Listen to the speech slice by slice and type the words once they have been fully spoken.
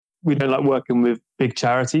we don't like working with big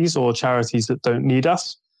charities or charities that don't need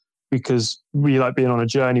us, because we like being on a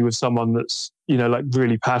journey with someone that's, like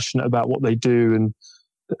really passionate about what they do and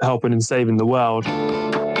helping and saving the world.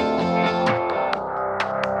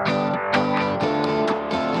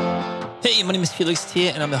 Hey, my name is Felix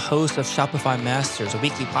Tia, and I'm the host of Shopify Masters, a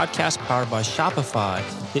weekly podcast powered by Shopify,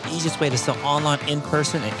 the easiest way to sell online, in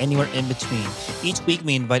person, and anywhere in between. Each week,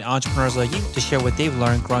 we invite entrepreneurs like you to share what they've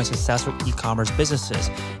learned growing successful e-commerce businesses.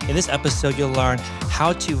 In this episode, you'll learn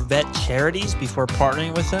how to vet charities before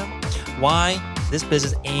partnering with them, why this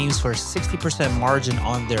business aims for a 60% margin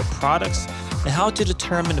on their products, and how to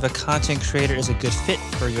determine if a content creator is a good fit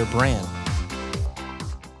for your brand.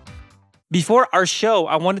 Before our show,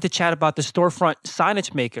 I wanted to chat about the Storefront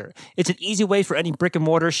Signage Maker. It's an easy way for any brick and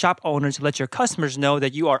mortar shop owner to let your customers know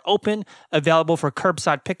that you are open, available for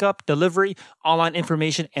curbside pickup, delivery, online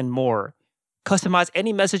information, and more. Customize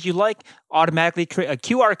any message you like, automatically create a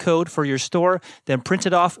QR code for your store, then print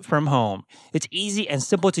it off from home. It's easy and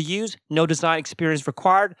simple to use, no design experience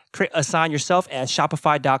required. Create a sign yourself at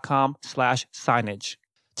shopify.com/signage.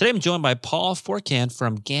 Today, I'm joined by Paul Forcan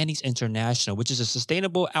from Gandy's International, which is a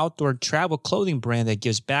sustainable outdoor travel clothing brand that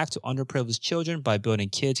gives back to underprivileged children by building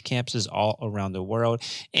kids' campuses all around the world.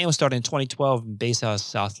 And was started in 2012 and based out of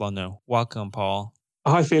South London. Welcome, Paul.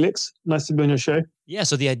 Hi, Felix. Nice to be on your show. Yeah,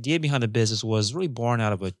 so the idea behind the business was really born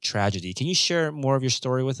out of a tragedy. Can you share more of your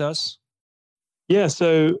story with us? Yeah,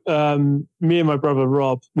 so me and my brother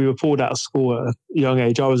Rob, we were pulled out of school at a young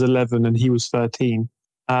age. I was 11 and he was 13.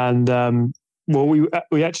 And we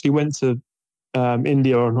actually went to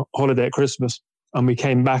India on holiday at Christmas, and we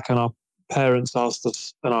came back and our parents asked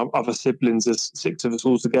us, and our other siblings, there's 6 of us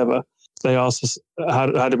all together, they asked us,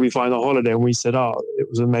 how did we find our holiday? And we said, it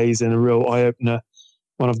was amazing, a real eye-opener,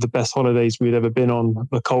 one of the best holidays we'd ever been on.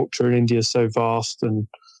 The culture in India is so vast and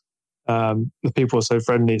the people are so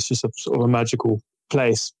friendly. It's just a sort of a magical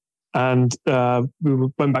place. And we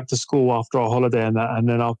went back to school after our holiday and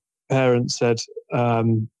then our parents said,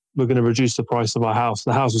 we're going to reduce the price of our house.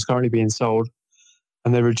 The house was currently being sold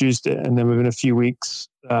and they reduced it. And then within a few weeks,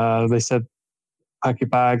 they said, pack your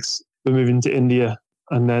bags, we're moving to India.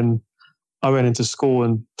 And then I went into school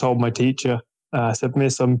and told my teacher, I said,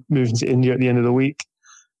 Miss, I'm moving to India at the end of the week.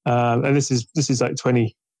 And this is like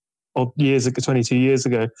 22 years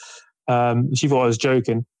ago. She thought I was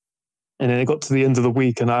joking. And then it got to the end of the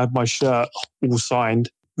week and I had my shirt all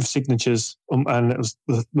signed with signatures, and it was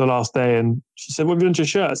the last day. And she said, "What have you done to your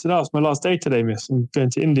shirt?" I said, "It's my last day today, miss. I'm going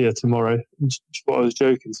to India tomorrow." And she thought I was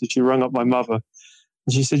joking, so she rang up my mother,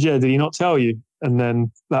 and she said, "Yeah, did he not tell you?" And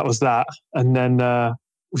then that was that. And then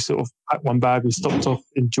we sort of packed one bag. We stopped off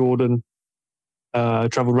in Jordan,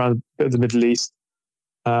 travelled around a bit of the Middle East,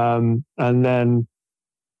 and then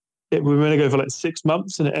we were going to go for like 6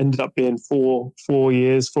 months, and it ended up being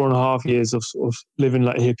 4.5 years of sort of living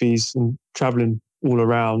like hippies and travelling all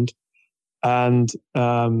around. And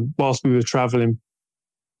whilst we were traveling,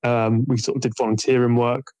 we sort of did volunteering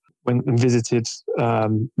work, went and visited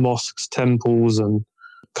mosques, temples, and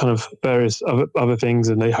kind of various other things.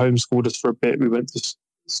 And they homeschooled us for a bit. We went to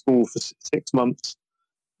school for 6 months.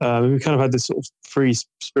 We kind of had this sort of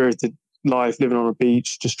free-spirited life, living on a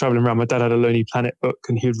beach, just traveling around. My dad had a Lonely Planet book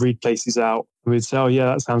and he would read places out. And we'd say, "Oh yeah,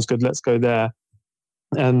 that sounds good, let's go there."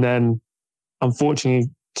 And then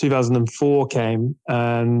unfortunately 2004 came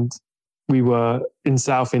and we were in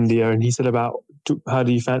South India, and he said about, "How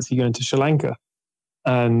do you fancy going to Sri Lanka?"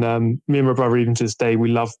 And me and my brother, even to this day, we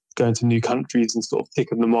love going to new countries and sort of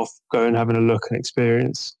ticking them off, going, having a look and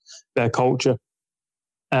experience their culture.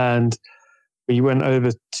 And we went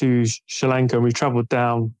over to Sri Lanka and we traveled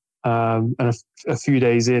down, and a few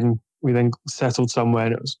days in, we then settled somewhere,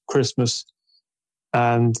 and it was Christmas.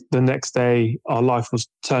 And the next day, our life was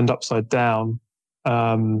turned upside down.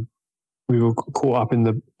 We were caught up in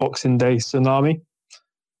the Boxing Day tsunami.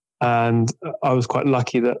 And I was quite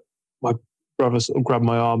lucky that my brother sort of grabbed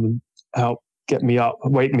my arm and helped wake me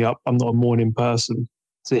up. I'm not a morning person.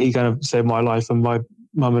 So he kind of saved my life. And my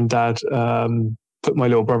mum and dad put my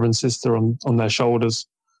little brother and sister on their shoulders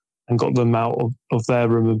and got them out of their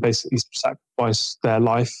room and basically sacrificed their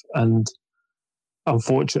life. And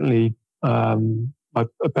unfortunately, our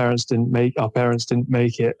parents didn't make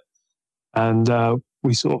it. And I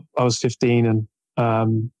was 15 and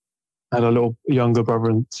had a little younger brother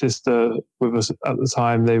and sister with us at the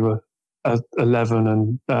time. They were 11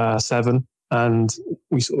 and 7. And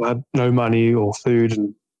we sort of had no money or food,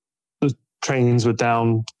 and the trains were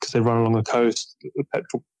down because they run along the coast. The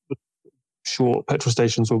petrol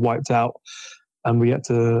stations were wiped out, and we had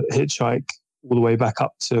to hitchhike all the way back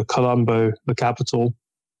up to Colombo, the capital,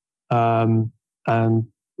 and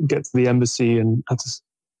get to the embassy, and had to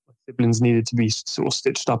siblings needed to be sort of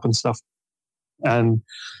stitched up and stuff. And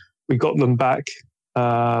we got them back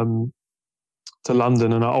to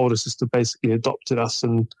London, and our older sister basically adopted us.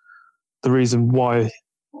 And the reason why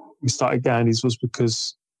we started Gandhi's was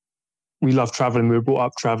because we love traveling. We were brought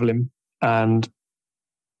up traveling, and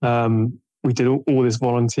we did all this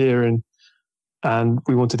volunteering, and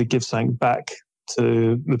we wanted to give something back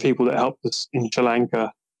to the people that helped us in Sri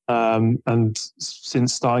Lanka. And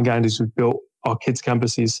since starting Gandhi's, we've built our kids'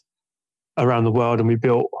 campuses around the world, and we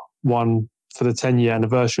built one for the 10-year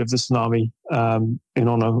anniversary of the tsunami in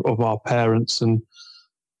honor of our parents and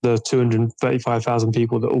the 235,000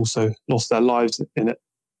 people that also lost their lives in it.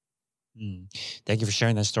 Thank you for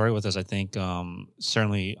sharing that story with us. I think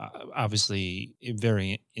certainly, obviously, a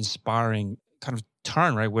very inspiring kind of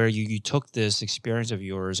turn, right? Where you took this experience of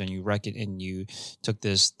yours and you took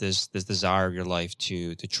this desire of your life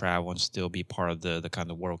to travel and still be part of the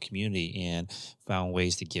kind of world community, and found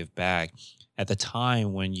ways to give back. At the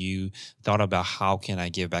time when you thought about how can I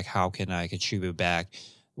give back, how can I contribute back,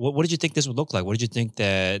 what did you think this would look like? What did you think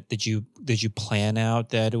did you plan out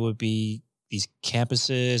that it would be these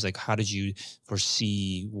campuses? Like, how did you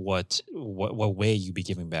foresee what way you'd be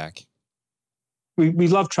giving back? We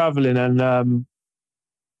love traveling, and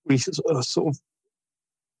we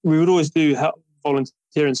would always do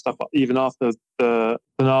volunteering stuff even after the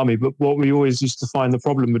tsunami. But what we always used to find the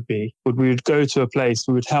problem we would go to a place,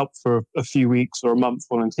 we would help for a few weeks or a month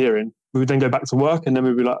volunteering. We would then go back to work, and then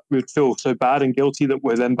we would feel so bad and guilty that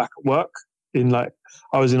we're then back at work. I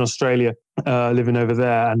was in Australia, living over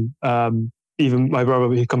there, and even my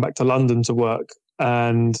brother, he'd come back to London to work,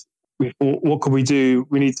 and we thought, what could we do?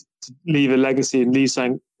 We need to leave a legacy and leave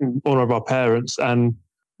something in honor of our parents. And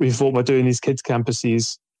we thought by doing these kids'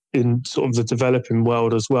 campuses in sort of the developing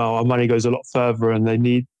world as well, our money goes a lot further, and they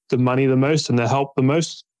need the money the most and the help the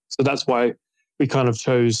most. So that's why we kind of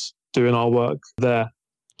chose doing our work there.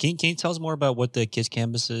 Can you tell us more about what the kids'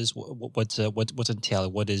 campus is? What's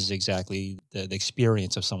entailed? What is exactly the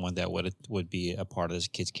experience of someone that would be a part of this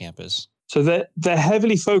kids' campus? So they're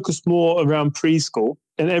heavily focused more around preschool,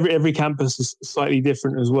 and every campus is slightly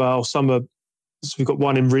different as well. So we've got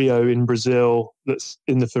one in Rio in Brazil that's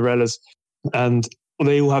in the favelas, and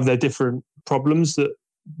they all have their different problems that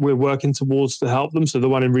we're working towards to help them. So the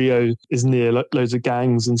one in Rio is near loads of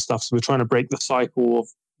gangs and stuff. So we're trying to break the cycle of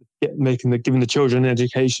giving the children an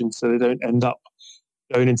education so they don't end up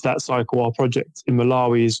going into that cycle. Our project in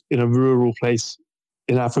Malawi is in a rural place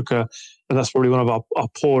in Africa, and that's probably one of our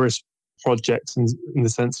poorest projects in the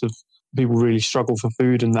sense of people really struggle for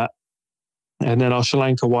food and that. And then our Sri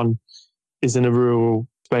Lanka one is in a rural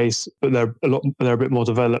space, but they're a bit more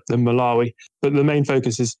developed than Malawi. But the main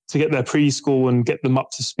focus is to get their preschool and get them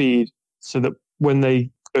up to speed so that when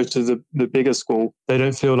they go to the bigger school, they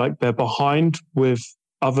don't feel like they're behind with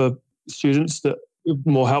other students that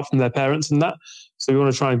more help from their parents and that. So we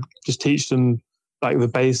want to try and just teach them like the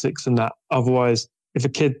basics and that. Otherwise, if a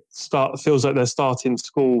kid feels like they're starting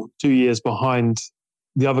school 2 years behind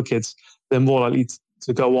the other kids, they're more likely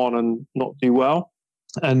to go on and not do well.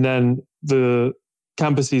 And then the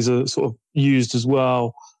campuses are sort of used as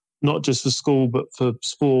well, not just for school, but for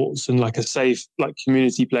sports and like a safe like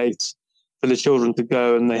community place for the children to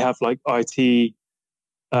go. And they have like IT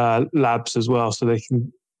labs as well, so they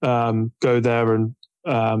can go there and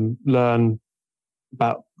learn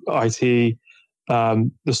about IT.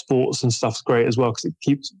 The sports and stuff's great as well because it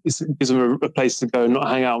gives them a place to go, not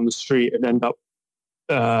hang out on the street and end up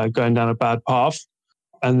going down a bad path.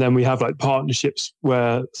 And then we have like partnerships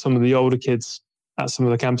where some of the older kids at some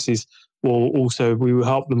of the campuses we will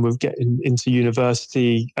help them with getting into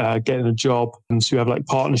university, getting a job. And so we have like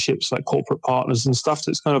partnerships, like corporate partners and stuff.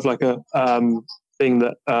 So it's kind of like a thing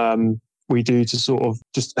that we do to sort of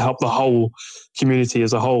just help the whole community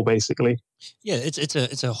as a whole, basically. Yeah,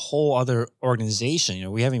 it's a whole other organization. You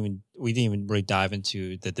know, we didn't even really dive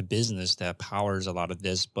into the business that powers a lot of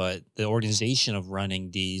this, but the organization of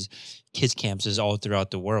running these kids campuses all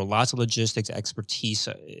throughout the world, lots of logistics expertise.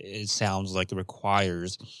 It sounds like it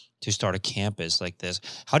requires to start a campus like this.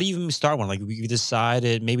 How do you even start one? Like you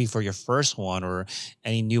decided maybe for your first one or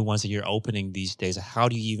any new ones that you're opening these days. How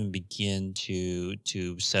do you even begin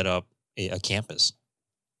to set up a campus?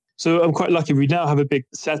 So I'm quite lucky. We now have a big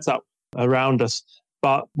setup around us.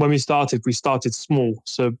 But when we started small.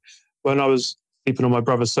 So when I was sleeping on my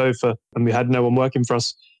brother's sofa and we had no one working for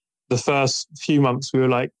us, the first few months we were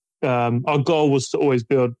like, our goal was to always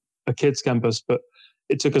build a kids campus, but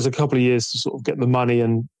it took us a couple of years to sort of get the money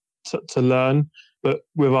and to learn. But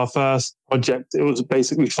with our first project, it was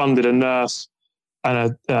basically funded a nurse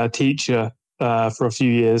and a teacher for a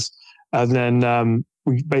few years. And then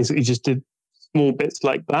we basically just did small bits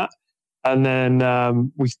like that. And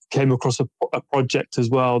then we came across a project as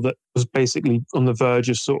well that was basically on the verge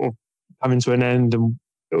of sort of coming to an end. And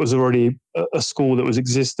it was already a school that was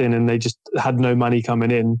existing and they just had no money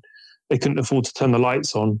coming in. They couldn't afford to turn the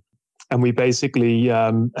lights on. And we basically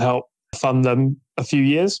helped fund them a few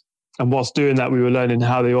years. And whilst doing that, we were learning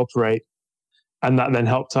how they operate. And that then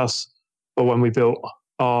helped us for when we built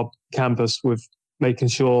our campus with making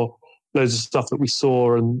sure loads of stuff that we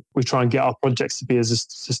saw, and we try and get our projects to be as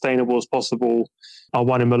sustainable as possible. Our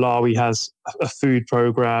one in Malawi has a food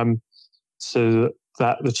program so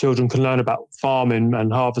that the children can learn about farming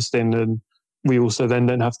and harvesting, and we also then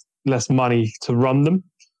don't have less money to run them.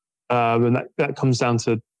 And that comes down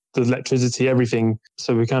to the electricity, everything.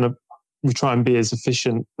 So we try and be as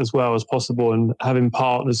efficient as well as possible, and having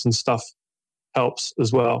partners and stuff helps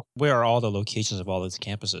as well. Where are all the locations of all these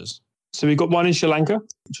campuses? So we've got one in Sri Lanka,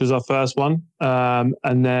 which was our first one.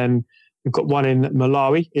 And then we've got one in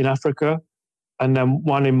Malawi in Africa, and then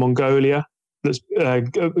one in Mongolia. That's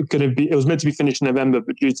going to be, it was meant to be finished in November,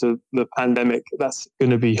 but due to the pandemic, that's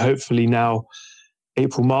going to be hopefully now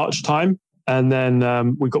April, March time. And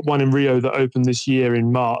then we've got one in Rio that opened this year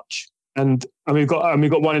in March. And we've got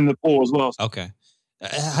one in Nepal as well. Okay.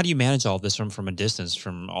 How do you manage all this from a distance,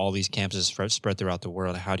 from all these campuses spread throughout the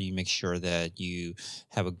world? How do you make sure that you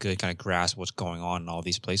have a good kind of grasp of what's going on in all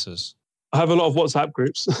these places? I have a lot of WhatsApp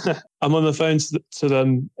groups. I'm on the phone to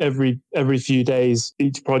them every few days,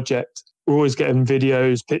 each project. We're always getting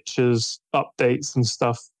videos, pictures, updates and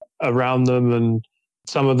stuff around them. And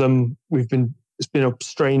some of them it's been a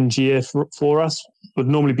strange year for us. We'd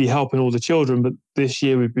normally be helping all the children, but this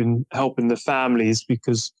year we've been helping the families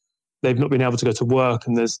because they've not been able to go to work.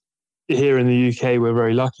 And here in the UK, we're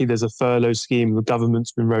very lucky. There's a furlough scheme. The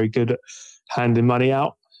government's been very good at handing money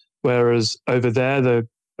out. Whereas over there, the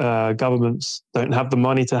governments don't have the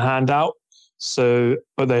money to hand out.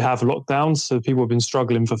 But they have lockdowns. So people have been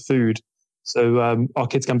struggling for food. So our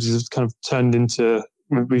kids' campuses have kind of turned into,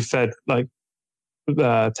 we've fed like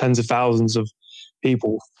tens of thousands of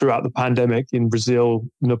people throughout the pandemic in Brazil,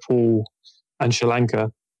 Nepal, and Sri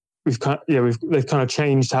Lanka. They've kind of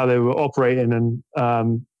changed how they were operating,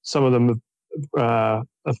 and some of them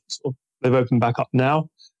they've opened back up now,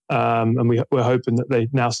 and we're hoping that they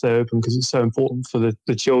now stay open because it's so important for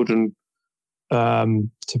the children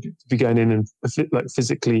to be going in and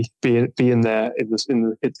physically be in there in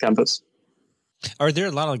the campus. Are there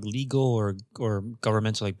a lot of like legal or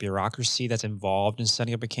governmental like bureaucracy that's involved in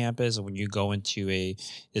setting up a campus? When you go into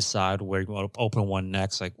decide where you want to open one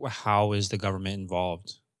next, like how is the government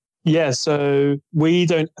involved? Yeah, so we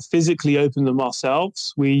don't physically open them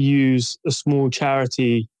ourselves. We use a small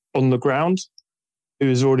charity on the ground who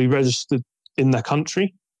is already registered in the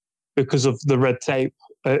country because of the red tape.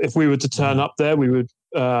 If we were to turn up there, we would,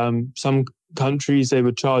 some countries, they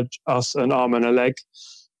would charge us an arm and a leg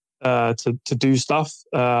to do stuff.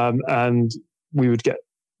 And we would get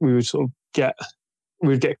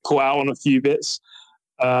caught out on a few bits.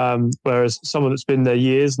 Whereas someone that's been there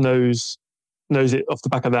years knows it off the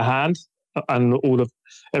back of their hand, and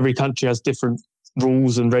every country has different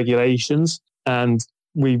rules and regulations, and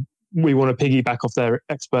we want to piggyback off their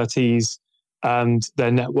expertise and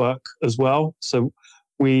their network as well. So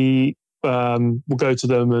we will go to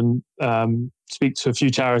them and speak to a few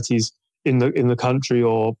charities in the country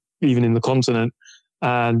or even in the continent,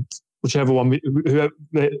 and whichever one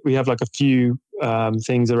we have like a few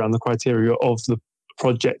things around the criteria of the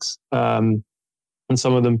projects. And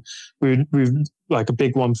some of them, we've like a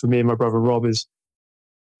big one for me and my brother Rob is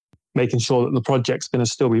making sure that the project's going to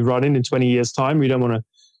still be running in 20 years' time. We don't want to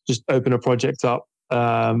just open a project up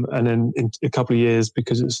and then in a couple of years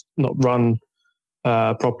because it's not run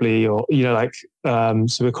properly, or so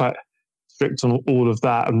we're quite strict on all of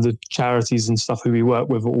that. And the charities and stuff who we work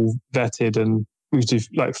with are all vetted, and we do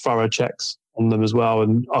like thorough checks on them as well.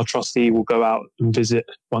 And our trustee will go out and visit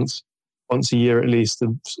once a year at least,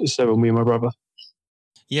 and so will me and my brother.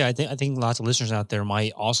 Yeah, I think lots of listeners out there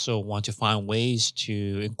might also want to find ways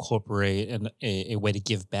to incorporate a way to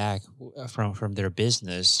give back from their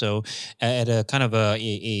business. So at a kind of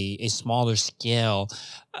a smaller scale,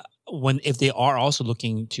 if they are also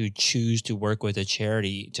looking to choose to work with a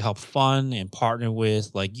charity to help fund and partner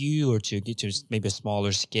with like you, or to get to maybe a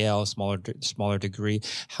smaller scale, smaller degree,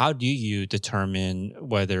 how do you determine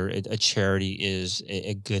whether a charity is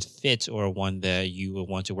a good fit or one that you would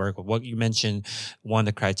want to work with? What you mentioned, one of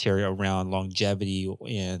the criteria around longevity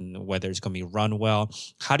and whether it's going to be run well.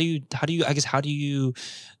 How do you vet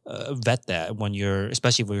that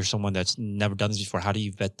especially if you're someone that's never done this before? How do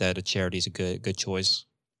you vet that a charity is a good choice?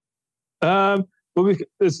 Well,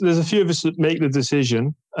 there's a few of us that make the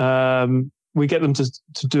decision. we get them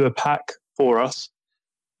to do a pack for us.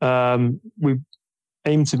 We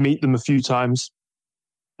aim to meet them a few times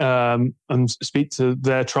and speak to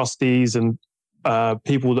their trustees and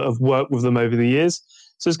people that have worked with them over the years.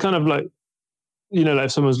 So it's kind of like, like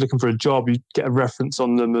if someone's looking for a job, you get a reference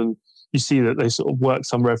on them and you see that they sort of worked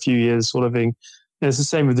somewhere a few years sort of thing. And it's the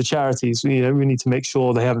same with the charities. We need to make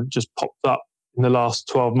sure they haven't just popped up in the last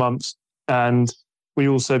 12 months. And we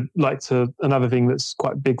also like to, another thing that's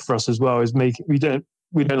quite big for us as well is we don't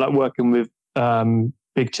like working with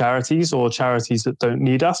big charities or charities that don't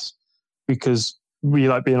need us, because we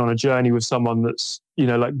like being on a journey with someone that's,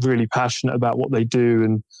 like really passionate about what they do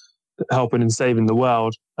and helping and saving the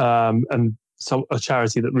world. And a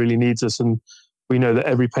charity that really needs us. And we know that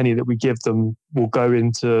every penny that we give them will go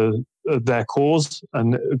into their cause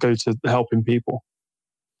and go to helping people.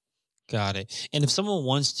 Got it. And if someone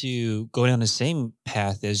wants to go down the same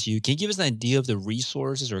path as you, can you give us an idea of the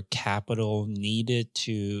resources or capital needed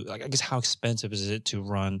to, like, I guess, how expensive is it to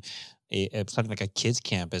run something like a kids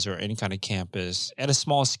campus or any kind of campus at a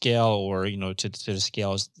small scale, or, to the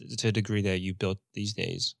scales, to the degree that you built these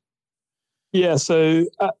days? Yeah. So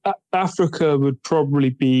Africa would probably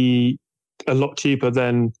be a lot cheaper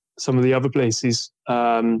than some of the other places.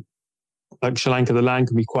 Like Sri Lanka, the land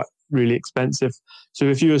can be really expensive. So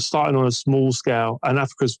if you were starting on a small scale, and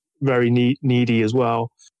Africa's very needy as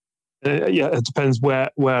well. It depends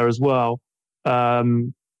where as well.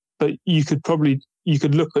 But you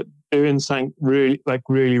could look at doing something really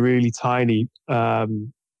tiny.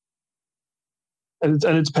 And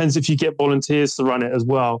it depends if you get volunteers to run it as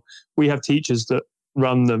well. We have teachers that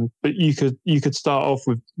run them, but you could start off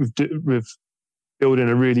with building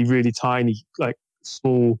a really, really tiny, like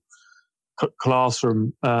small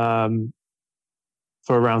classroom for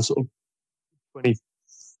around sort of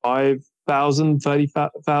 25,000,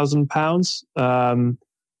 30,000 pounds. But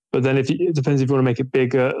then it depends if you want to make it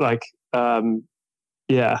bigger, and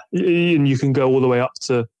you can go all the way up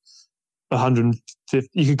to 150.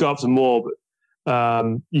 You could go up to more, but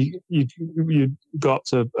you go up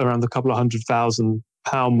to around the couple of £100,000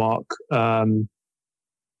 mark. And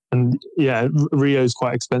yeah, Rio is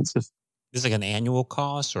quite expensive. Is it like an annual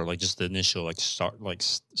cost, or like just the initial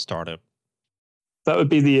startup? That would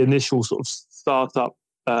be the initial sort of startup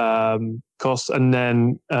cost, and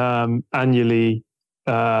then annually,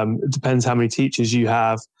 it depends how many teachers you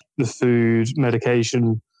have, the food,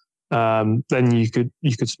 medication. Then you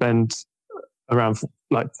could spend around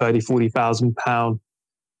like £40,000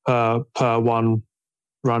 per one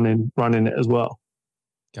running it as well.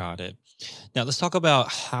 Got it. Now let's talk about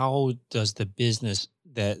how does the business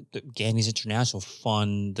that Gandy's International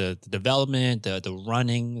fund the development, the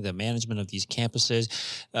running, the management of these campuses,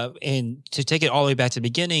 and to take it all the way back to the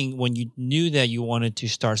beginning, when you knew that you wanted to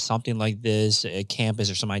start something like this, a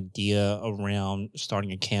campus or some idea around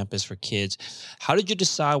starting a campus for kids, how did you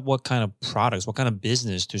decide what kind of products, what kind of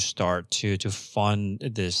business to start to fund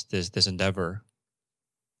this endeavor?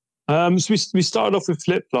 So we started off with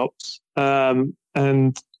flip-flops, and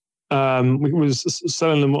we was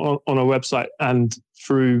selling them on a website and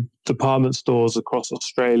through department stores across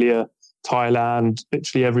Australia, Thailand,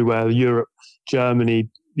 literally everywhere, Europe, Germany,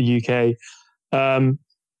 the UK.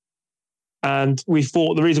 And we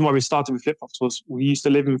thought the reason why we started with flip-flops was we used to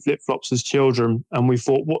live in flip-flops as children, and we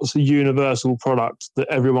thought, what's a universal product that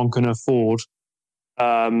everyone can afford,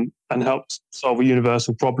 and help solve a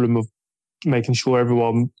universal problem of making sure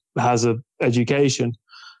everyone has an education.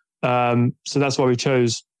 So that's why we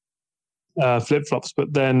chose flip-flops.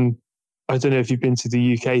 But then, I don't know if you've been to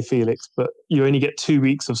the UK, Felix, but you only get 2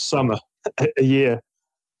 weeks of summer a year.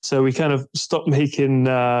 So we kind of stopped making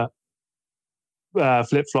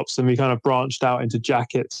flip-flops, and we kind of branched out into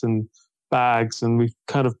jackets and bags, and we've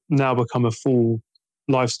kind of now become a full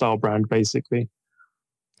lifestyle brand, basically.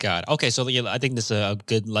 Got it. Okay, so I think this is a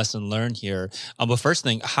good lesson learned here. But first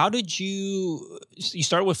thing, how did you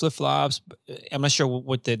started with flip flops? I'm not sure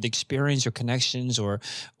what the experience or connections or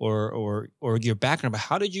your background, but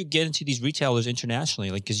how did you get into these retailers internationally?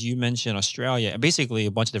 Like, because you mentioned Australia and basically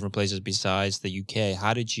a bunch of different places besides the UK.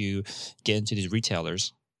 How did you get into these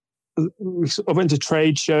retailers? I went to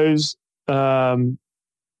trade shows,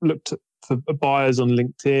 looked for buyers on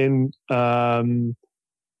LinkedIn.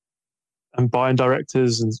 And buying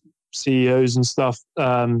directors and CEOs and stuff,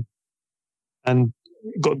 and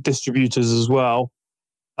got distributors as well.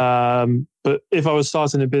 But if I was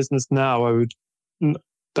starting a business now,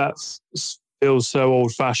 that feels so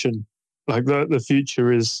old fashioned. Like the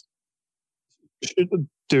future is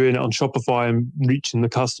doing it on Shopify and reaching the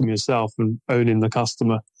customer yourself and owning the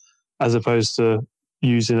customer, as opposed to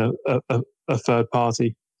using a third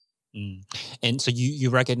party. Mm. And so you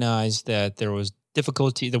recognize that there was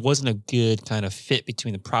difficulty, there wasn't a good kind of fit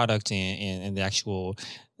between the product and the actual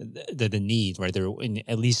the need, right? There,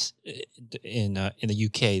 at least in the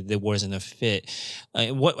UK, there wasn't a fit.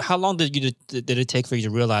 How long did it take for you to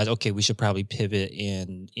realize, okay, we should probably pivot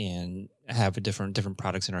and have a different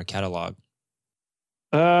products in our catalog?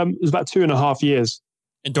 It was about 2.5 years.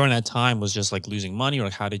 And during that time, was just like losing money, or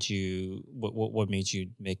like how did you? What made you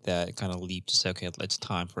make that kind of leap to say, okay, it's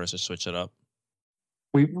time for us to switch it up?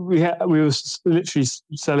 We were literally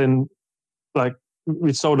selling, like,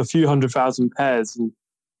 we sold a few 100,000 pairs,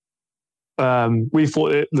 and we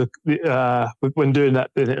thought when doing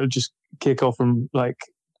that, it would just kick off and like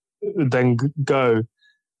then go.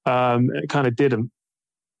 It kind of didn't,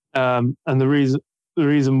 and the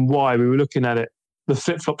reason why we were looking at it, the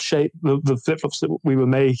flip flop shape, the flip flops that we were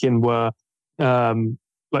making were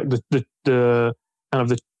like the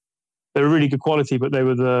kind of they were really good quality, but they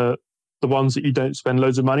were the ones that you don't spend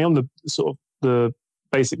loads of money on, the sort of the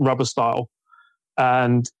basic rubber style.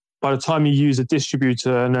 And by the time you use a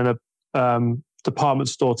distributor and then a department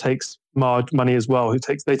store takes money as well,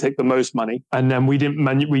 they take the most money. And then we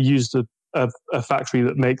used a factory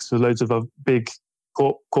that makes loads of big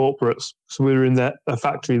corporates. So we were in a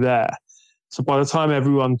factory there. So by the time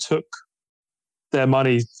everyone took their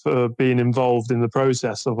money for being involved in the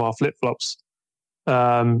process of our flip-flops,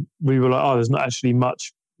 we were like, there's not actually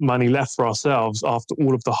much money left for ourselves after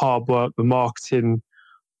all of the hard work, the marketing.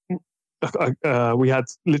 We had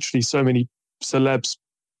literally so many celebs.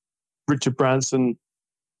 Richard Branson,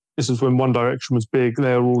 this is when One Direction was big.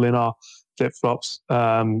 They were all in our flip-flops.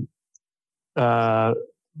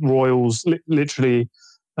 Royals, literally.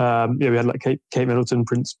 We had like Kate Middleton,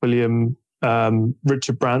 Prince William,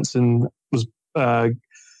 Richard Branson was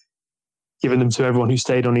giving them to everyone who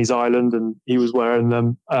stayed on his island, and he was wearing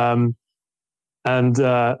them.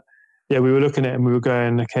 We were looking at it and we were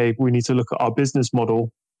going, okay, we need to look at our business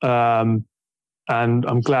model. And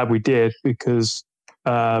I'm glad we did, because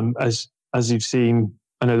as you've seen,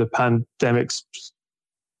 I know the pandemic's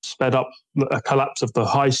sped up a collapse of the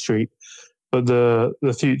high street, but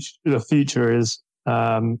the future is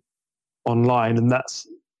online, and that's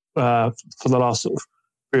for the last sort of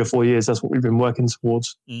 3 or 4 years, that's what we've been working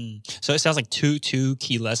towards. So it sounds like two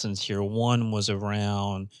key lessons here. One was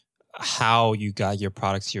around how you got your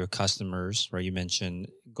products to your customers, right? You mentioned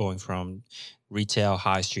going from retail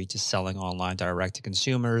high street to selling online direct to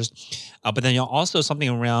consumers. But then also something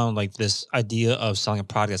around like this idea of selling a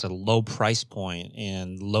product that's a low price point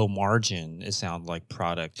and low margin, it sounds like,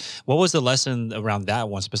 product. What was the lesson around that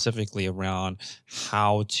one, specifically around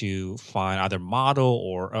how to find either model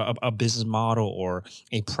or a business model or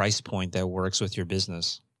a price point that works with your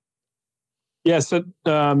business? Yeah, so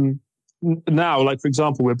now, like, for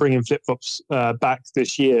example, we're bringing flip-flops back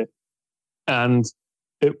this year, and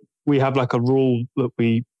we have like a rule that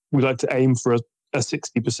we like to aim for a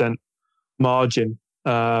 60% margin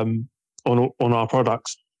on our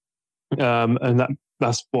products, and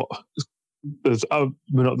that's what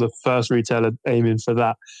we're not the first retailer aiming for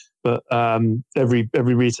that, but every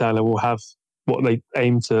retailer will have what they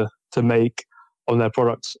aim to make on their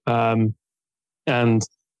products, and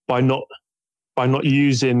by not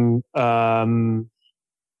using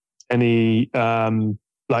any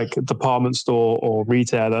like department store or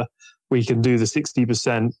retailer, we can do the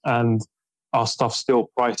 60%, and our stuff's still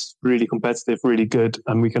priced really competitive, really good,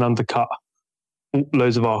 and we can undercut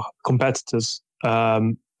loads of our competitors.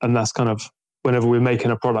 And that's kind of, whenever we're making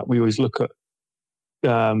a product, we always look at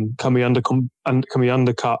can we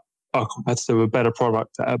undercut our competitor with a better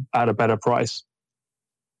product at a better price.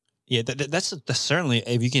 Yeah, that's certainly,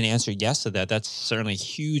 if you can answer yes to that, that's certainly a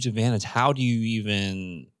huge advantage. How do you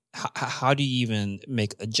even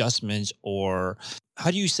make adjustments, or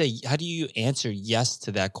how do you answer yes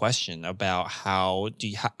to that question about how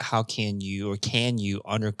can you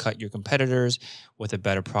undercut your competitors with a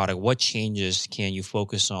better product? What changes can you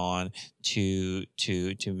focus on to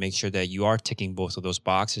make sure that you are ticking both of those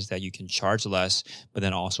boxes, that you can charge less, but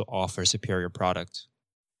then also offer a superior product?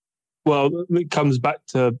 Well, it comes back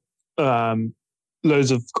to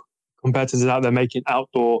loads of competitors out there making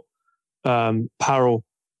outdoor apparel.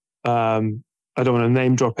 I don't want to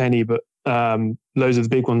name drop any, but loads of the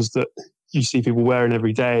big ones that you see people wearing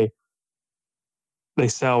every day, they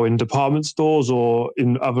sell in department stores or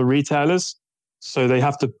in other retailers. So they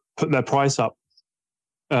have to put their price up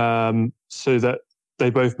so that they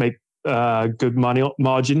both make good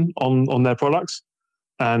margin on their products.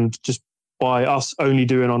 And just by us only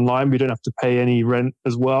doing online, we don't have to pay any rent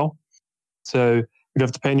as well. So we don't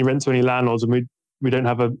have to pay any rent to any landlords, and we don't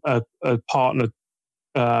have a partner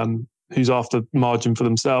who's after margin for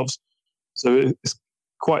themselves. So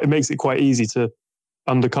it makes it quite easy to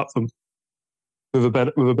undercut them with a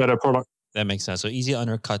better product. That makes sense. So easy to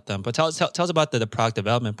undercut them. But tell us about the product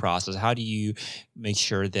development process. How do you make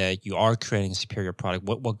sure that you are creating a superior product?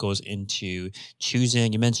 What goes into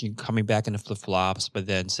choosing? You mentioned coming back into flip-flops, but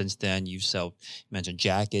then since then you mentioned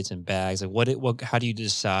jackets and bags. Like how do you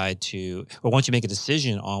decide or once you make a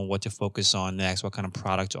decision on what to focus on next, what kind of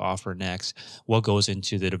product to offer next, what goes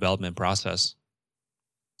into the development process?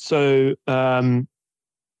 So me and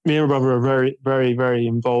my brother are very, very, very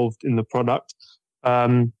involved in the product.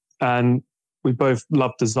 And we both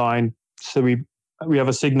love design. So we have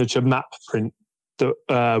a signature map print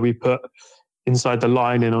that we put inside the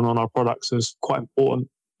lining on our products. So it's quite important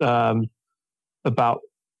about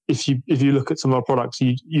if you look at some of our products,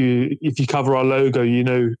 if you cover our logo, you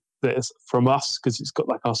know that it's from us because it's got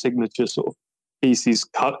like our signature sort of pieces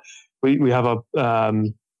cut. We have our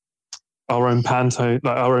own Pantone,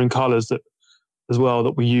 like our own colors that as well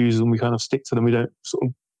that we use, and we kind of stick to them. We don't sort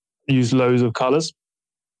of use loads of colors.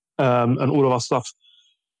 And all of our stuff,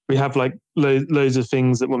 we have like loads of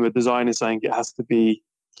things that when we're designing something, it has to be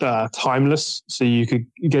timeless. So you could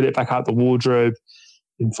get it back out the wardrobe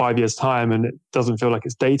in 5 years' time and it doesn't feel like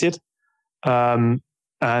it's dated. And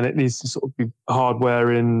it needs to sort of be hard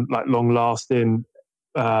wearing, like long lasting.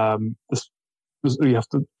 We're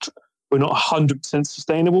not 100%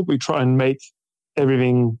 sustainable. We try and make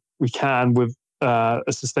everything we can with a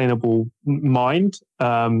sustainable mind.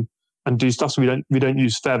 And do stuff. So we don't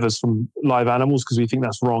use feathers from live animals because we think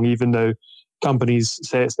that's wrong. Even though companies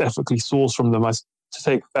say it's ethically sourced from them, to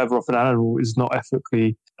take a feather off an animal is not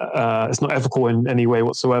ethically. It's not ethical in any way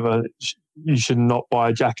whatsoever. You should not buy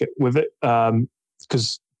a jacket with it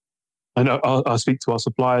because I know I speak to our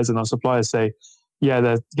suppliers, and our suppliers say, yeah,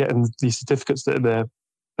 they're getting these certificates that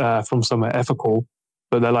they're from somewhere ethical,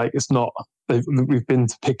 but they're like, it's not. We've been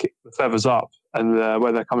to pick the feathers up, and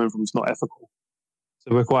where they're coming from is not ethical.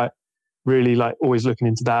 So we're quite really like always looking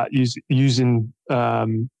into that, using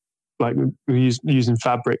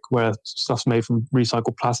fabric where stuff's made from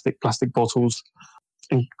recycled plastic bottles,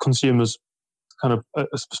 and consumers kind of,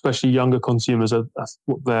 especially younger consumers, that's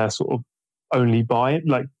what they're sort of only buying,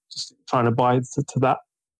 like just trying to buy to that.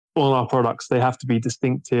 All our products, they have to be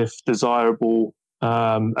distinctive, desirable,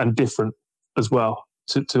 and different as well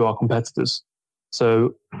to our competitors.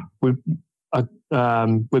 So we're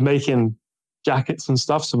making jackets and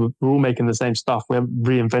stuff, so we're all making the same stuff. We haven't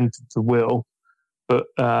reinvented the wheel, but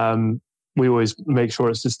we always make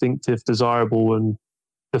sure it's distinctive, desirable, and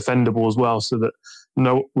defendable as well. So that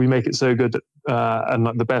we make it so good that, and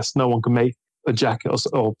like the best, no one can make a jacket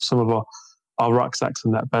or some of our rucksacks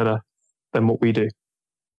and that better than what we do.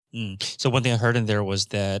 So one thing I heard in there was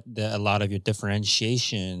that a lot of your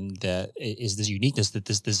differentiation that is this uniqueness, that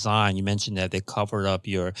this design, you mentioned that they covered up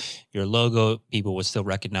your logo. People would still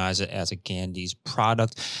recognize it as a Gandy's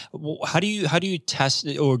product. How do you test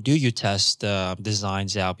it, or do you test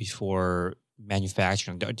designs out before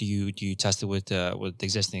manufacturing? Do you test it with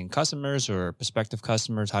existing customers or prospective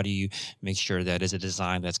customers? How do you make sure that is a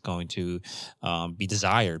design that's going to be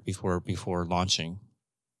desired before launching?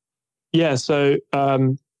 Yeah, so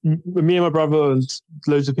me and my brother and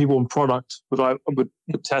loads of people in product would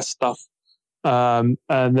test stuff, and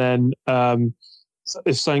then if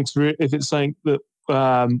it's something that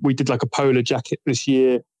we did, like a polo jacket this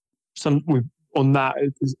year,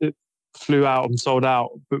 it flew out and sold out,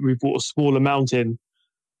 but we bought a smaller mountain,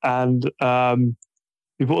 and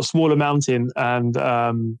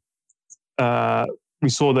we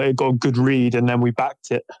saw that it got a good read, and then we backed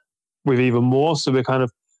it with even more. So we're kind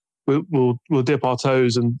of we'll dip our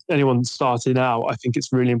toes, and anyone starting out, I think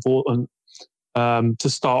it's really important to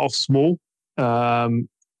start off small. When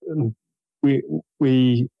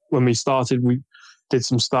we started, we did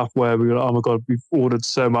some stuff where we were like, oh my god, we've ordered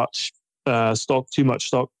so much stock, too much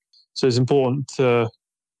stock. So it's important to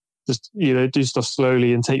just do stuff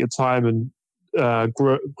slowly and take your time and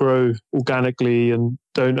grow organically, and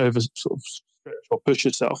don't over sort of stretch or push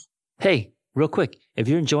yourself. Hey, real quick, if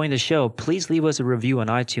you're enjoying the show, please leave us a review on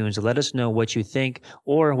iTunes to let us know what you think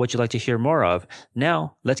or what you'd like to hear more of.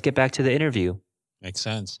 Now, let's get back to the interview. Makes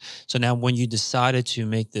sense. So now when you decided to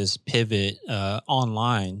make this pivot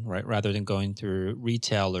online, right, rather than going through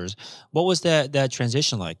retailers, what was that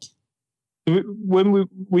transition like? When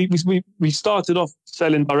we started off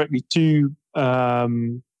selling directly to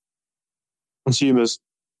consumers,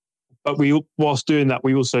 but whilst doing that,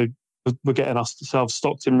 we also were getting ourselves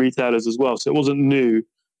stocked in retailers as well. So it wasn't new,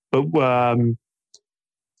 but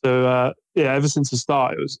ever since the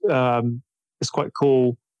start, it was it's quite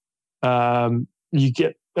cool. You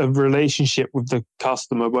get a relationship with the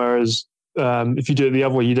customer, whereas if you do it the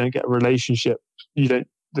other way, you don't get a relationship.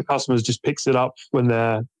 The customer just picks it up when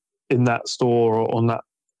they're in that store or on that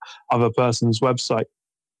other person's website.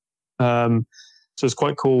 So it's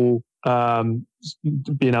quite cool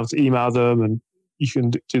being able to email them, and you can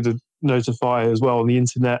do the notify as well on the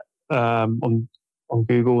internet, on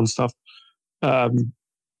Google and stuff. So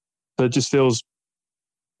it just feels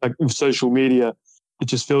like with social media, it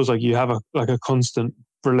just feels like you have a constant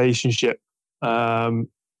relationship, and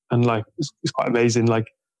like it's quite amazing, like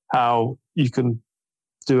how you can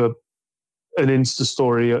do an Insta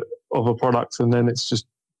story of a product and then it's just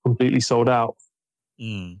completely sold out.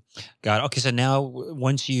 Got it. Okay, so now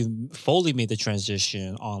once you fully made the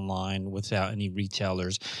transition online without any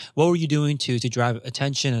retailers, what were you doing to drive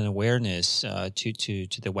attention and awareness to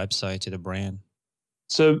the website, to the brand?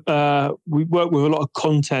 So we work with a lot of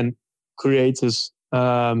content creators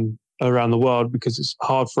around the world, because it's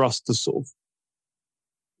hard for us to sort of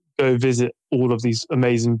go visit all of these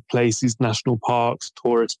amazing places, national parks,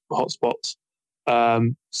 tourist hotspots.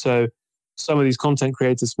 So some of these content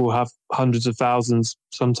creators will have hundreds of thousands,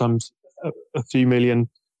 sometimes a few million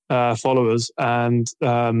followers, and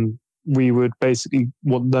we would basically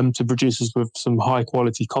want them to produce us with some high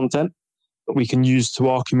quality content that we can use to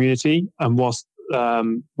our community. And whilst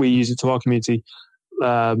we use it to our community,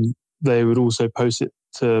 they would also post it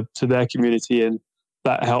to their community, and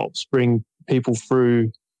that helps bring people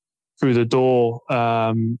through the door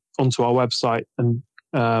onto our website, and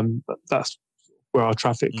that's where our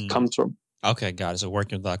traffic comes from. Okay, got it. So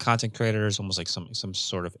working with content creators, almost like some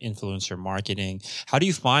sort of influencer marketing. How do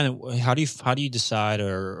you decide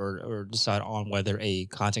or decide on whether a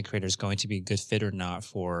content creator is going to be a good fit or not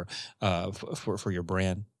for your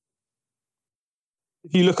brand?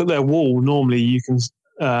 If you look at their wall, normally you can,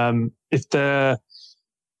 if their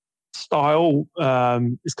style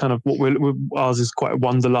is kind of ours is quite a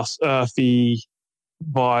wanderlust, earthy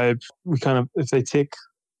vibe. We kind of, if they tick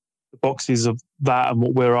the boxes of that and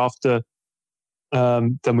what we're after,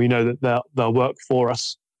 then we know that they'll work for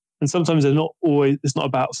us. And sometimes it's not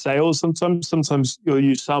about sales. Sometimes you'll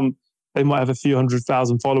use they might have a few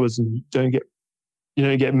 100,000 followers and you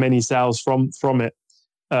don't get many sales from it.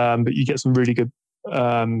 But you get some really good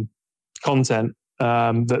content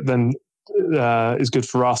that then is good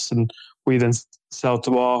for us, and we then sell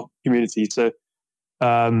to our community. So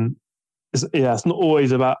it's not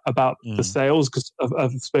always about the sales, because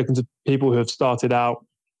I've spoken to people who have started out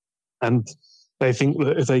and they think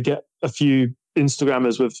that if they get a few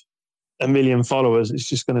Instagrammers with 1 million followers, it's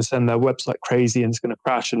just going to send their website crazy and it's going to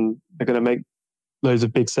crash and they're going to make loads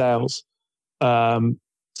of big sales. So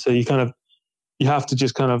you have to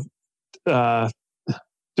just kind of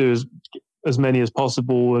do as many as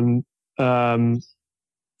possible, and kind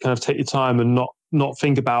of take your time and not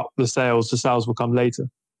think about the sales. The sales will come later.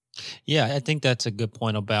 Yeah, I think that's a good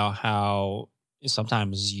point about how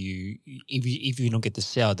sometimes if you don't get the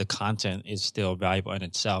sale, the content is still valuable in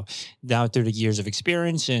itself. Now, through the years of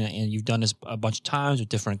experience, and you've done this a bunch of times with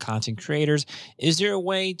different content creators, is there a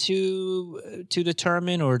way to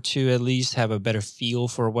determine, or to at least have a better feel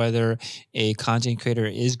for whether a content creator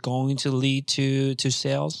is going to lead to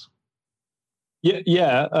sales?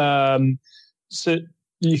 Yeah. So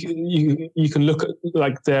you can look at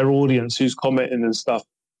like their audience who's commenting and stuff.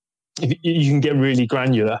 You can get really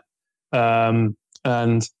granular. And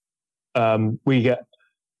we get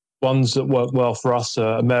ones that work well for us,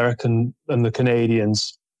 American and the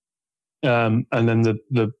Canadians, and then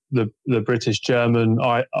the British, German,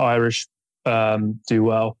 Irish do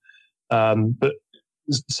well, but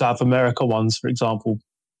South America ones, for example,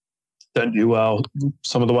 don't do well.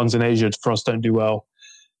 Some of the ones in Asia for us don't do well,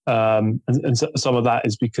 and some of that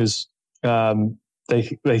is because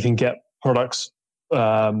they can get products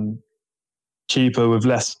cheaper with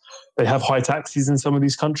less. They have high taxes in some of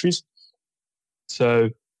these countries, so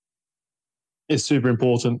it's super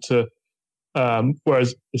important to.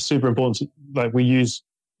 Whereas it's super important to, like, we use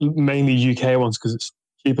mainly UK ones because it's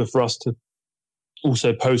cheaper for us to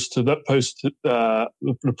also post the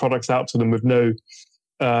products out to them with no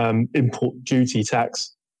import duty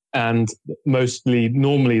tax, and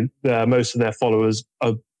normally most of their followers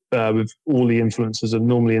are with all the influencers are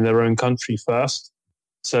normally in their own country first.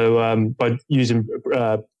 So by using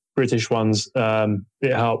British ones,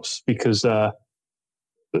 it helps because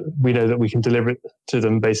we know that we can deliver it to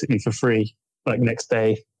them basically for free, like next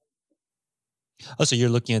day. Oh, so you're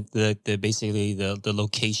looking at the basically the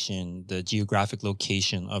location, the geographic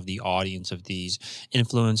location of the audience of these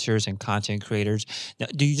influencers and content creators. Now,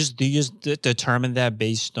 do you just determine that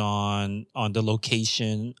based on the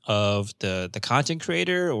location of the content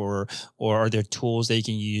creator, or are there tools that you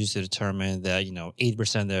can use to determine that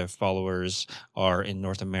 80% of their followers are in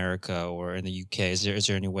North America or in the UK? Is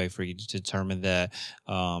there any way for you to determine that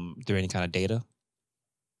through any kind of data?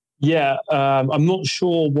 Yeah, I'm not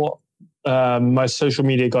sure what my social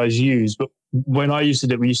media guys use, but when I used to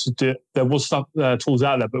do it, we used to do it. There was stuff tools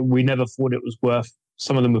out there, but we never thought it was worth.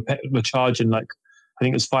 Some of them were charging like I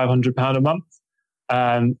think it was £500 a month,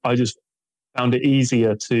 and I just found it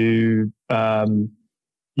easier to.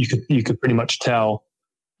 You could pretty much tell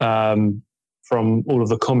from all of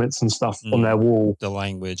the comments and stuff on their wall, the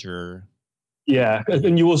language, or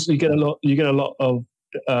and you get a lot of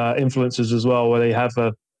influencers as well where they have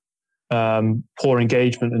a poor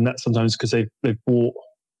engagement, and that's sometimes because they've bought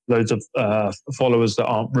loads of followers that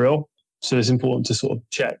aren't real. So it's important to sort of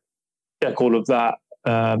check all of that,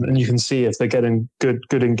 and you can see if they're getting good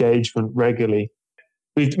engagement regularly.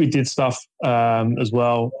 We did stuff as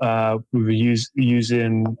well. We were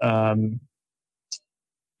using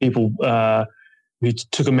people who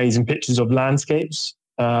took amazing pictures of landscapes,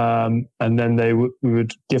 and then we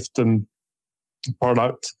would gift them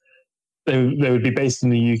product. They would be based in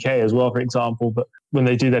the UK as well, for example. But when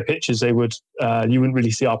they do their pictures, you wouldn't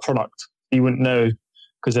really see our product. You wouldn't know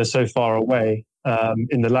because they're so far away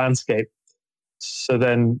in the landscape. So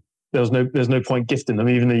then there's no point gifting them,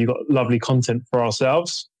 even though you've got lovely content for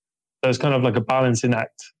ourselves. So it's kind of like a balancing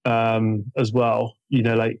act as well.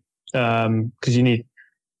 Because you need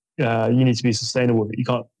to be sustainable. But you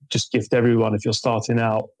can't just gift everyone if you're starting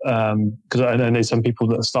out. Because I know some people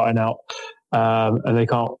that are starting out. And they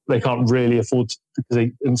can't really afford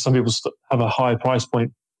to, and some people have a high price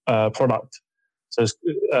point product. So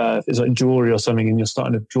if it's like jewelry or something, and you're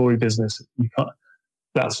starting a jewelry business,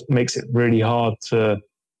 that makes it really hard to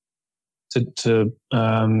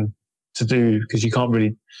do because you can't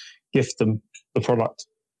really gift them the product.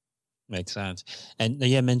 Makes sense. And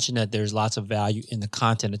you mentioned that there's lots of value in the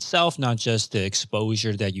content itself, not just the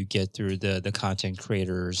exposure that you get through the content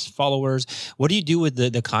creators' followers. What do you do with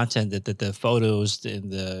the content, that the photos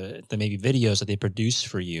and the maybe videos that they produce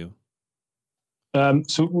for you?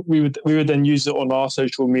 So we would then use it on our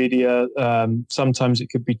social media. Sometimes it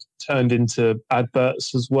could be turned into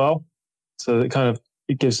adverts as well. So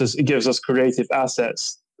it gives us creative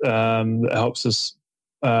assets that helps us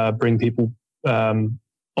bring people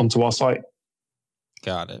onto our site.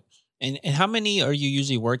 Got it. And how many are you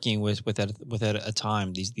usually working with at a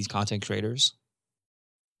time? These content creators?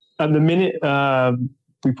 At the minute,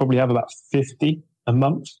 we probably have about 50 a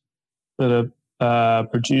month that are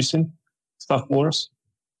producing stuff for us.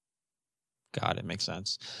 Got it. Makes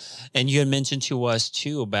sense. And you had mentioned to us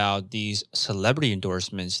too about these celebrity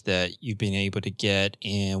endorsements that you've been able to get.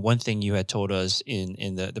 And one thing you had told us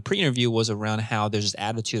in the pre-interview was around how there's this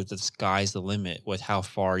attitude that the sky's the limit with how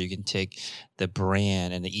far you can take the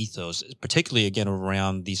brand and the ethos, particularly again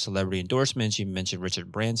around these celebrity endorsements. You mentioned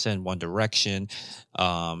Richard Branson, One Direction,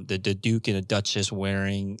 the Duke and the Duchess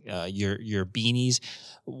wearing your beanies.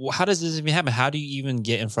 How does this even happen? How do you even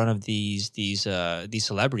get in front of these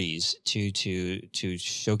celebrities to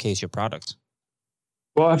showcase your products?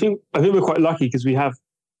 Well, I think we're quite lucky because we have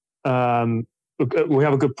a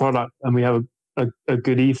good product and we have a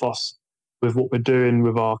good ethos with what we're doing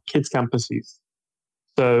with our kids campuses.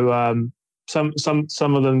 So some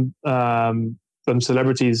of them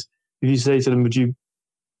celebrities, if you say to them, "Would you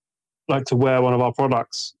like to wear one of our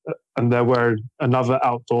products?" and they're wearing another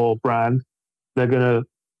outdoor brand, they're going to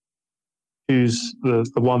choose the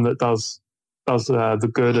one that does the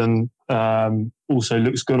good and also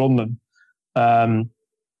looks good on them.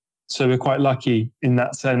 So we're quite lucky in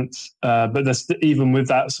that sense. But even with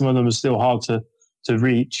that, some of them are still hard to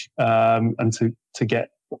reach and to get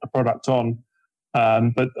a product on.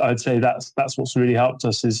 But I'd say that's what's really helped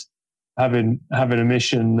us is having a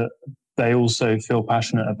mission that they also feel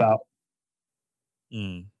passionate about.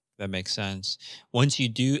 That makes sense. If you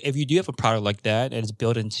do have a product like that and it's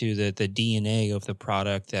built into the DNA of the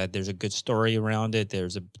product, that there's a good story around it,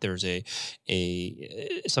 there's a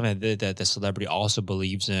something that the celebrity also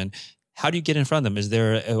believes in. How do you get in front of them? Is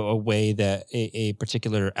there a way that a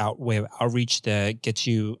particular way of outreach that gets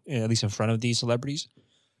you at least in front of these celebrities?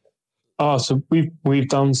 Oh, so we've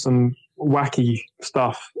done some wacky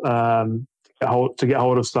stuff to get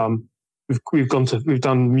hold of some. We've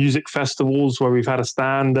done music festivals where we've had a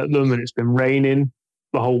stand at them and it's been raining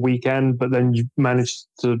the whole weekend, but then you managed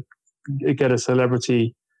to get a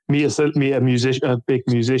celebrity, meet a musician, a big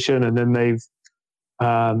musician, and then they've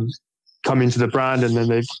come into the brand, and then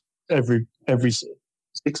they every 6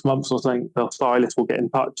 months or something, the stylist will get in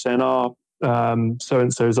touch saying, so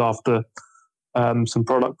and so's after some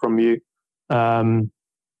product from you. And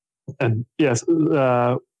yes,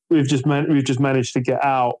 we've just managed to get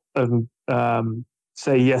out and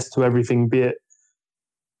say yes to everything, be it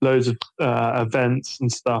loads of events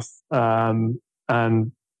and stuff.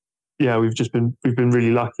 And yeah, we've been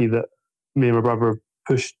really lucky that me and my brother have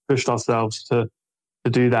pushed ourselves to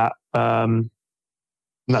do that. And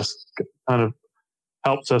that's kind of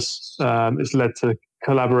helped us. It's led to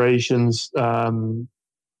collaborations.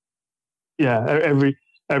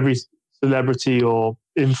 Every celebrity or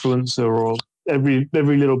influencer or every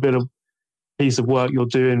little bit of piece of work you're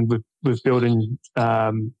doing with building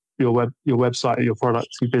your website, your product,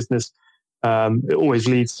 your business, it always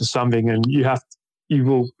leads to something, and you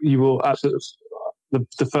will at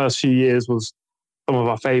the first few years was some of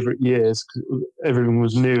our favorite years because everything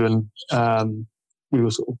was new and we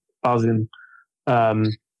were sort of buzzing. But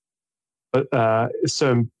it's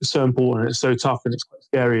so important. It's so tough and it's quite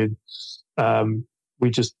scary. And we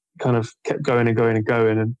just kind of kept going and going and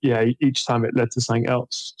going. And yeah, each time it led to something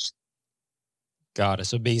else. Got it.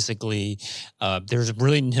 So basically, there's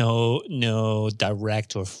really no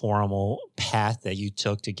direct or formal path that you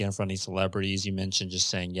took to get in front of these celebrities. You mentioned just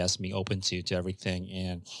saying yes, being open to everything,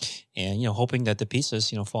 and hoping that the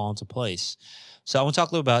pieces fall into place. So I want to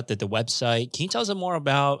talk a little about the website. Can you tell us more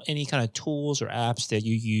about any kind of tools or apps that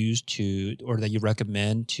you use or that you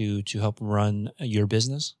recommend to help run your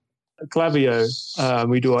business? Klaviyo,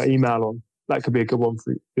 we do our email on. That could be a good one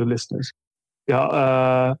for your listeners.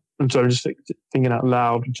 Yeah. I'm sorry, I'm just thinking out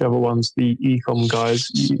loud, whichever ones the e-com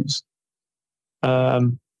guys use.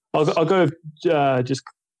 I'll go with just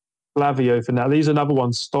Klaviyo for now. These are another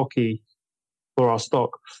one, Stocky, for our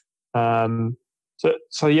stock.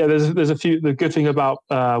 So yeah, there's a few. The good thing about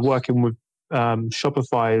working with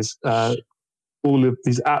Shopify is all of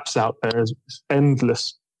these apps out there is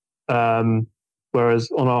endless.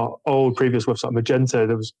 Whereas on our old previous website, Magento,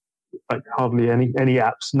 there was like hardly any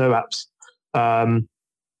apps, no apps.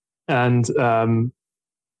 And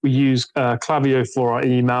we use Klaviyo for our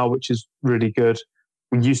email, which is really good.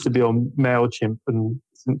 We used to be on MailChimp, and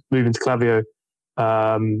since moving to Klaviyo,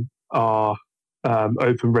 our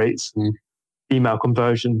open rates and email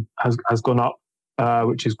conversion has gone up,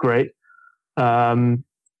 which is great. And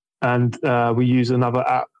we use another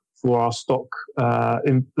app for our stock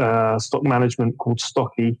management called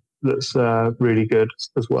Stocky. That's really good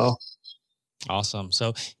as well. Awesome.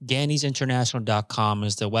 So Ganny'sInternational.com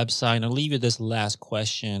is the website. And I'll leave you this last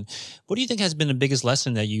question. What do you think has been the biggest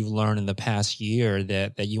lesson that you've learned in the past year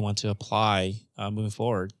that you want to apply moving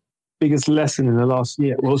forward? Biggest lesson in the last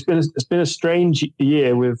year? Well, it's been a strange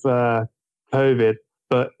year with COVID,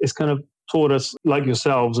 but it's kind of taught us, like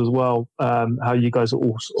yourselves as well, how you guys are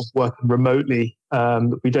all sort of working remotely.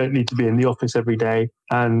 We don't need to be in the office every day.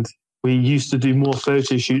 And we used to do more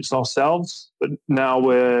photo shoots ourselves, but now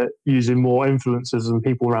we're using more influencers and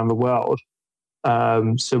people around the world.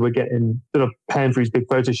 So we're getting, instead of paying for these big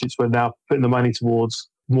photo shoots, we're now putting the money towards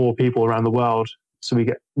more people around the world. So we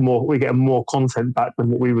get more content back than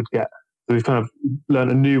what we would get. So we've kind of learned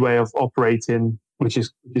a new way of operating, which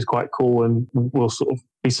is quite cool, and will sort of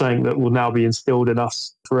be something that will now be instilled in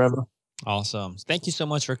us forever. Awesome. Thank you so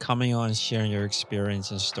much for coming on and sharing your experience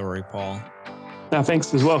and story, Paul. Now,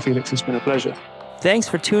 thanks as well, Felix. It's been a pleasure. Thanks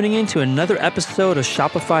for tuning in to another episode of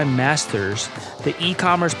Shopify Masters, the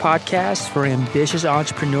e-commerce podcast for ambitious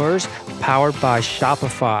entrepreneurs powered by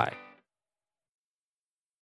Shopify.